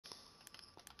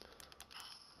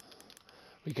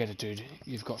We get it, dude.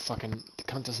 You've got fucking... The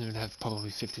cunt doesn't even have probably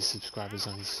 50 subscribers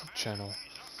on his channel.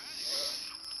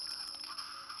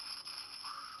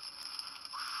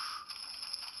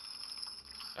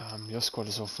 Your squad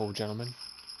is all full, gentlemen.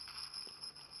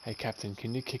 Hey, Captain,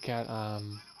 can you kick out,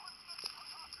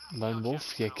 Lone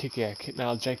Wolf? Yeah,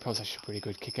 no, Jake Paul's actually pretty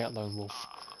good. Kick out Lone Wolf.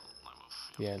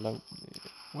 Yeah,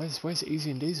 where's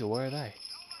Easy and Diesel? Where are they?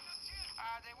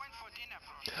 They went for dinner,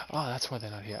 bro. Oh, that's why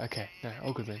they're not here. Okay, no,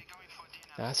 all good, man.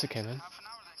 No, that's okay, man. Half an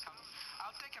hour they come.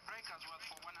 I'll take a break as well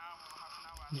for 1 hour or half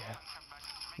an hour. Yeah. Come back.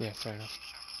 Yeah, fair enough.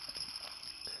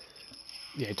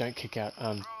 Yeah, don't kick out,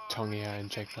 Tongia and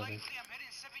Jake Paul.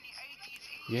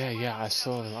 Yeah, I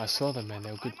saw them, man.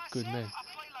 They were good men.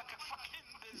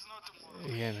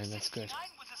 Yeah, man, that's good.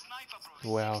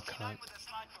 Well, can't.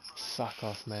 Fuck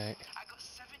off, mate.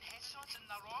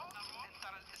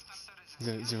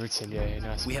 Zuritzen, yeah,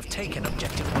 nice. We have taken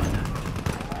objective one.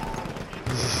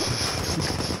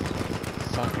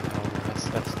 Fucking hell, man.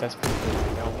 That's pretty good.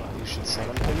 You should say.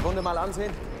 Kann ich mir die Wunde mal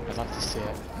ansehen? I'd love to see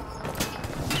it.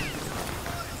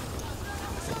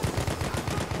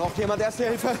 Braucht jemand Erste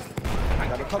Hilfe?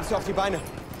 Da bekommst du auf die Beine.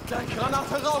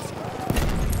 Granate raus!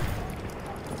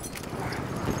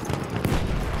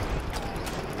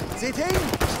 Seht ihn!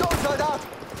 Sturmsoldat!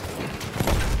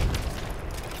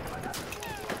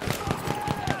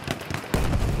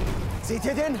 Seht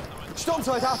ihr den?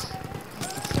 Sturmsoldat!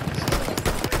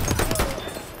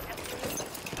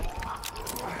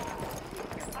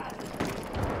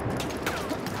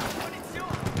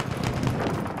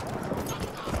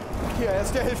 Hier,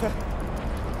 Erste Hilfe!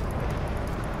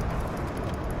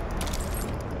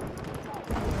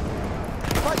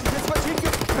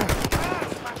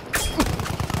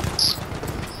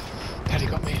 Daddy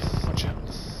got me. Watch out.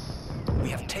 We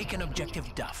have taken objective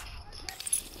Duff.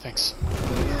 Thanks.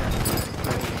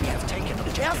 We have taken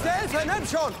objective. Erste Hilfe, nimm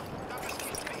schon!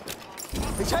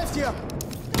 Ich helfe dir!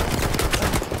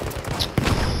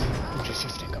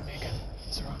 M1907 got me again.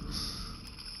 It's alright.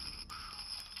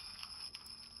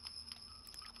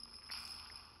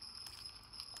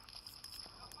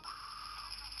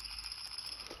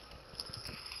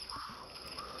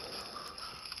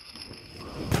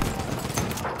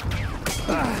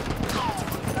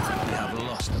 We have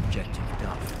lost objective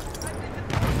Duff.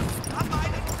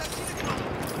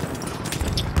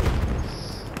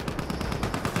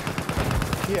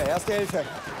 Hier, Erste Hilfe.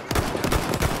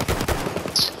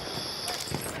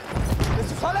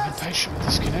 Bist du verletzt? Patient with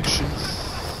this connection.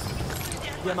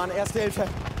 Hier, Mann, Erste Hilfe.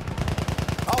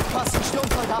 Aufpassen,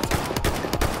 Sturmsoldat.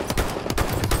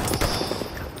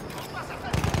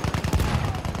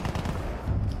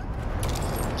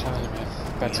 Telling you, man.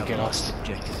 About to get lost.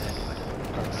 Objective Edward.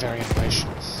 Got very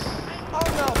impatient.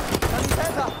 Augen auf!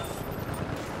 Sanitäter!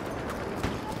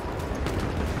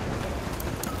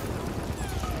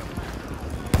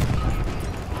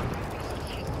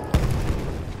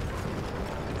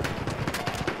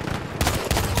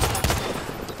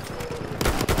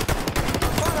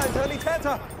 Ein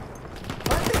Sanitäter!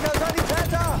 Feindlicher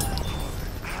Sanitäter!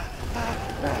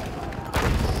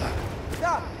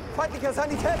 Ja, feindlicher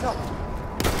Sanitäter!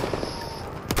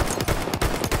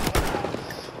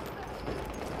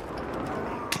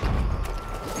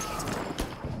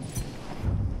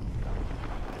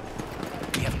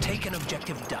 We have taken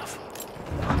objective Duff.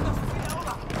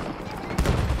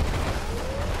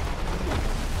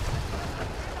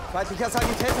 Feindlicher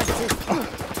Sanitäter gesehen.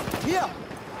 Hier!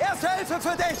 Erste Hilfe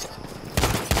für dich!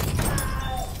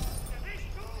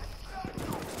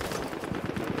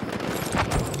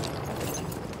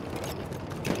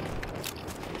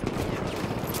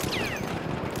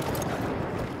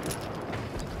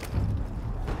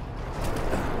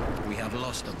 We have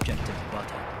lost objective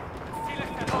Butter.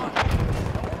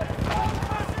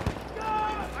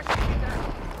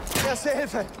 Erste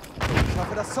Hilfe! Ich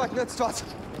hoffe, das Zeug nützt was.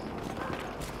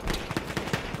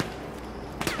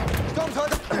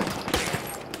 Sturmsoldat!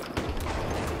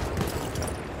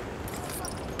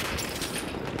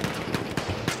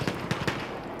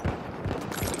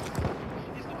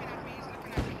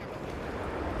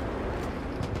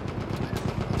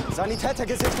 Sanitäter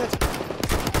gesichtet!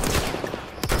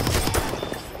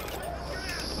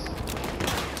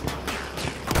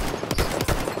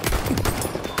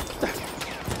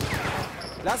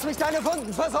 Lass mich deine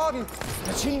Wunden versorgen!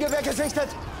 Maschinengewehr gesichtet!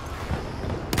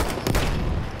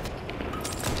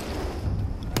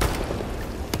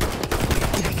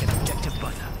 Taken objective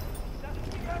Butter.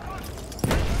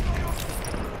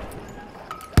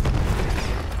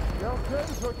 Ja, okay,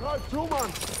 greif zu,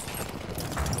 Mann!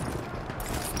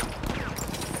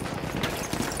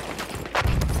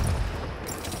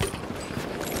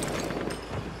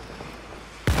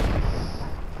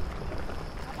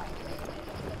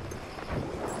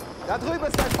 Da drüben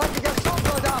ist ein feindlicher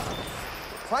Sturmsoldat.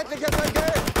 Feindliches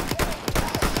Entgehen.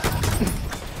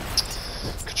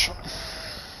 Good shot.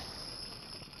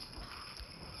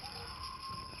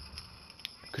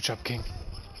 Good job, King.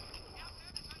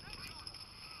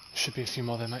 Should be a few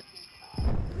more there, mate.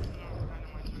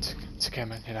 It's okay,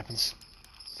 man. It happens.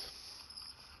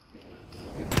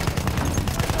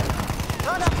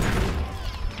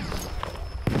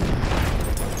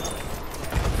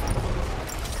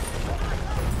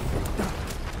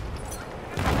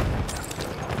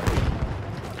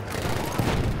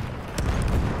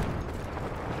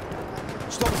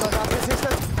 Sturmsoldat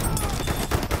gesichtet.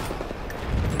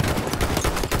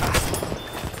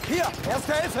 Hier,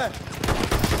 erste Hilfe.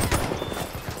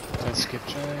 Let's skip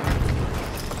Jay.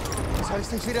 Soll ich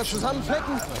dich wieder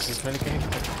zusammenflicken? This is really game.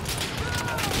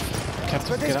 Für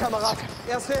Captain, dich, get up. Kamerad. It's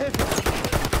okay. Erste Hilfe.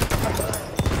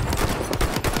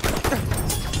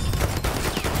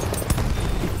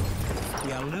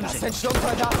 We are Das losing. sind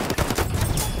Sturmsoldaten.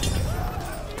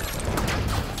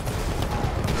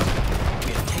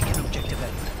 We have taken objective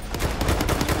end.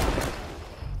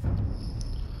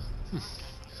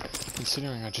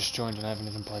 Considering I just joined and I haven't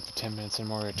even played for 10 minutes and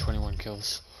I'm already at 21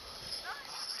 kills.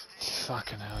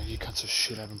 Fucking hell, you cunts are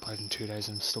shit. I haven't played in 2 days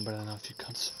and I'm still better than half you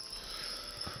cunts.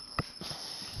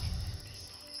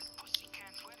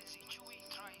 Pussycat, where is he? Chewy,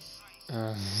 thrice.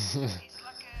 He's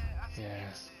like I think Yeah.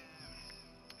 it's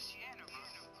Sienna,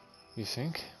 bro. You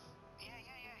think? Yeah. He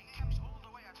camps all the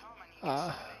way at home and he gets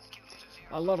 8 kills to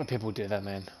 0. A lot of people do that,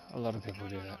 man. A lot of people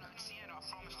do that. It's Sienna, I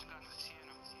promise to God, it's Sienna.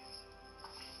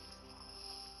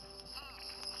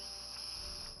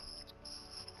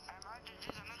 My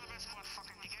GG's another best squad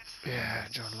fucking niggas. Yeah,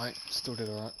 John Light still did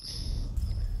alright.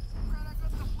 Man, I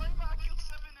got the flamer, I killed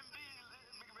 7 and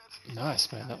Big Man.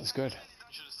 Nice, man. That was good.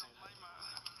 Should have seen it.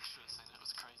 Should have seen it. It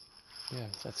was crazy. Yeah,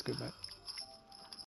 that's good, mate.